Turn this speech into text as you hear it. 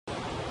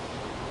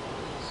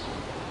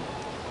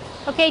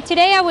Okay,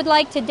 today I would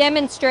like to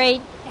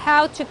demonstrate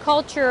how to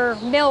culture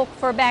milk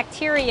for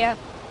bacteria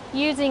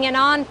using an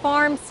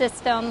on-farm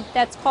system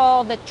that's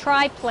called the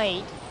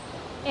tri-plate.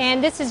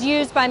 And this is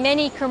used by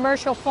many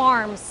commercial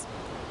farms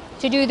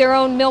to do their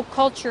own milk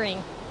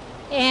culturing.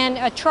 And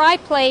a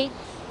tri-plate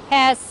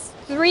has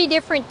 3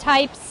 different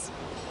types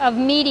of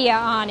media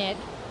on it.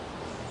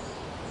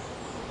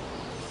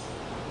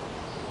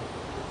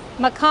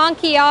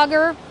 McConkey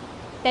agar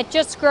that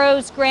just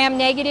grows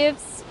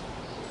gram-negatives,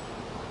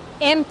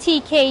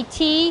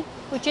 MTKT,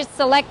 which is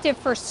selective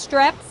for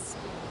streps,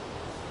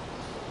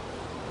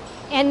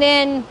 and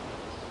then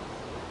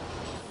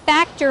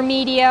factor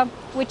media,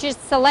 which is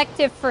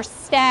selective for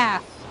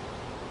staph.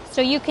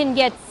 So you can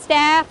get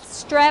staph,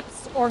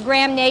 streps, or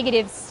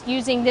gram-negatives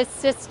using this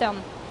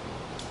system.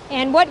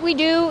 And what we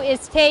do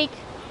is take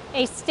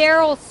a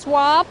sterile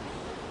swab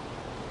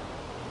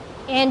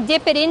and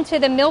dip it into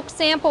the milk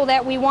sample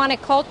that we want to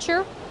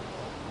culture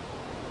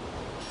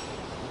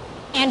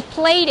and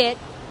plate it,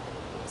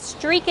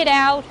 streak it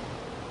out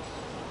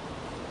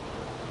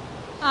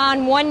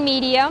on one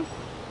media,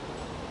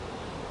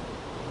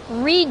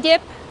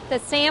 re-dip the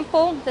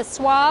sample, the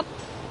swab,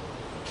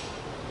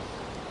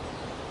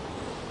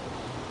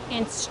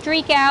 and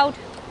streak out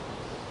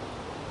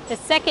the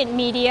second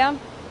media,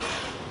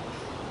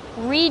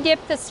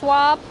 re-dip the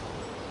swab,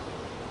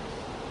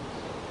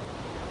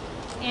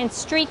 and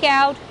streak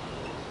out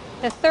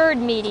the third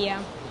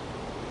media.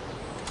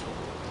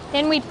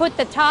 Then we put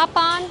the top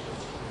on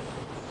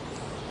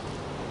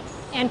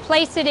and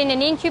place it in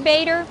an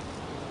incubator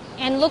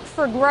and look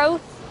for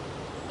growth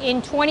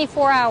in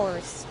 24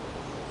 hours.